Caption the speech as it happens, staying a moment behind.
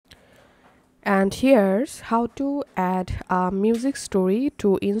And here's how to add a music story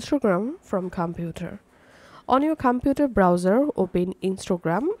to Instagram from computer. On your computer browser, open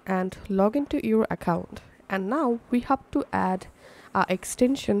Instagram and log into your account. And now we have to add an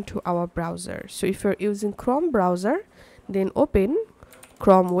extension to our browser. So if you're using Chrome browser, then open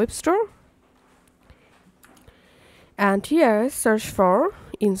Chrome Web Store. And here search for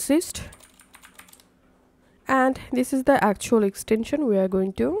Insist. And this is the actual extension we are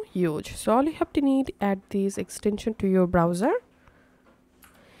going to use. So all you have to need, add this extension to your browser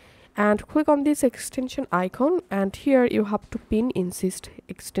and click on this extension icon, and here you have to pin Insist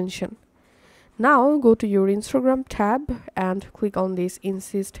extension. Now go to your Instagram tab and click on this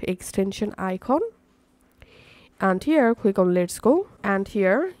Insist extension icon, and here click on Let's Go, and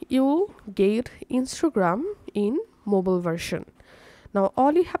here you will get Instagram in mobile version. Now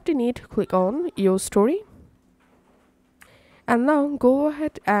all you have to need, click on your story. And now go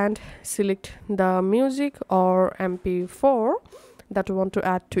ahead and select the music or MP4 that you want to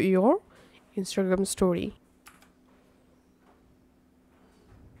add to your Instagram story.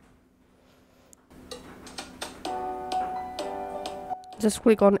 Just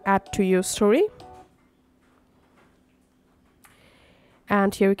click on add to your story.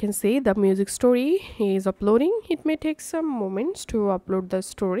 And here you can see the music story is uploading. It may take some moments to upload the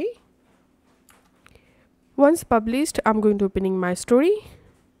story. Once published, I'm going to opening my story.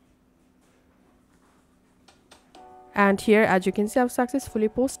 And here, as you can see, I've successfully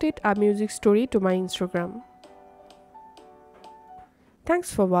posted a music story to my Instagram.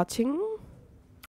 Thanks for watching.